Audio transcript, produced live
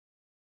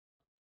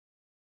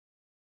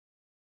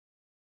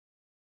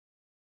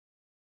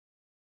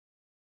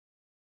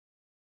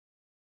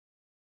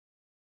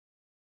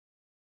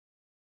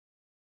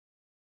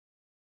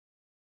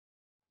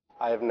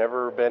I have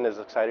never been as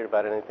excited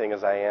about anything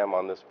as I am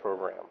on this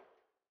program.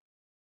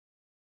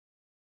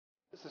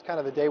 This is kind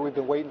of the day we've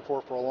been waiting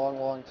for a long,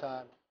 long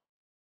time.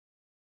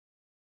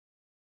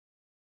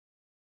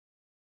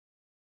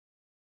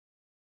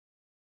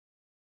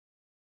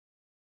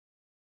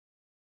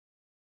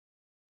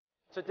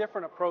 It's a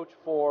different approach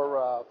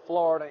for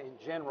Florida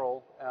in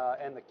general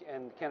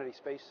and Kennedy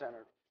Space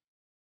Center.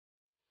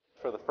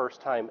 For the first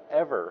time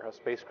ever, a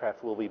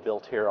spacecraft will be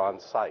built here on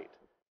site.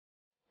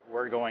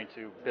 We're going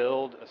to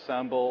build,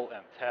 assemble,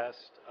 and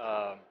test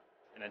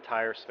an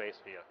entire space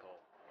vehicle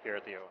here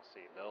at the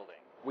OSC building.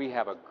 We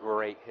have a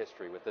great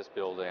history with this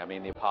building. I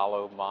mean, the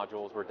Apollo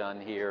modules were done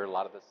here, a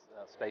lot of the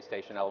space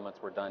station elements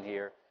were done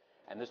here,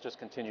 and this just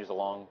continues a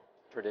long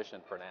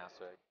tradition for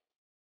NASA.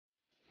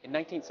 In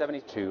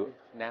 1972,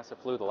 NASA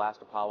flew the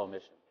last Apollo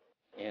mission.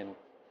 In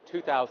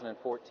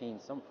 2014,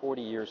 some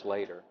 40 years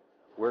later,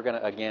 we're going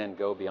to again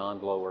go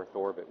beyond low Earth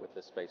orbit with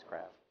this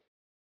spacecraft.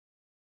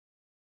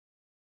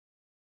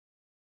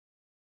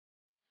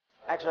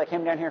 Actually, I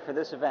came down here for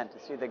this event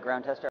to see the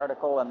ground test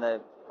article and the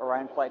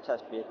Orion flight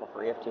test vehicle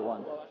for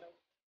EFT-1.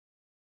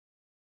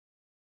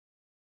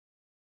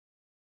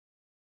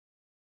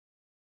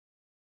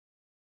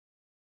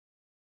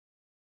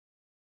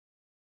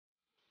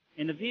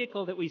 In the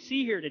vehicle that we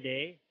see here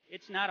today,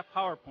 it's not a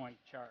PowerPoint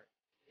chart.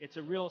 It's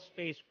a real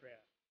spacecraft.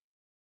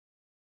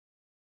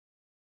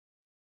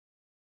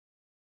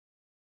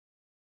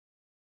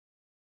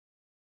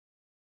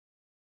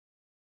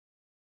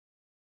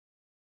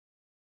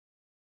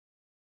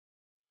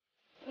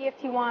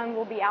 EFT-1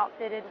 will be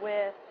outfitted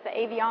with the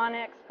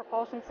avionics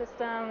propulsion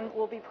system.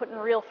 We'll be putting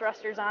real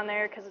thrusters on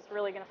there because it's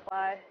really going to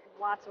fly.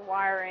 Lots of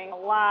wiring, a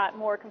lot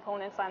more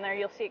components on there.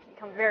 You'll see it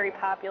become very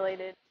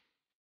populated.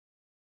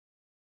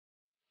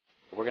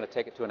 We're going to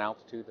take it to an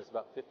altitude that's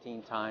about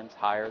 15 times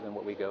higher than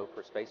what we go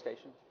for space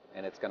station,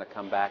 and it's going to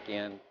come back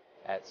in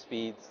at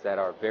speeds that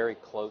are very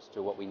close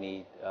to what we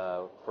need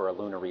for a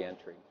lunar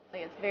reentry.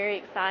 It's very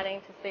exciting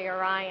to see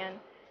Orion.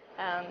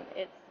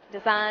 It's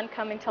design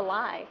coming to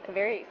life. A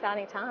very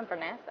exciting time for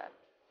NASA.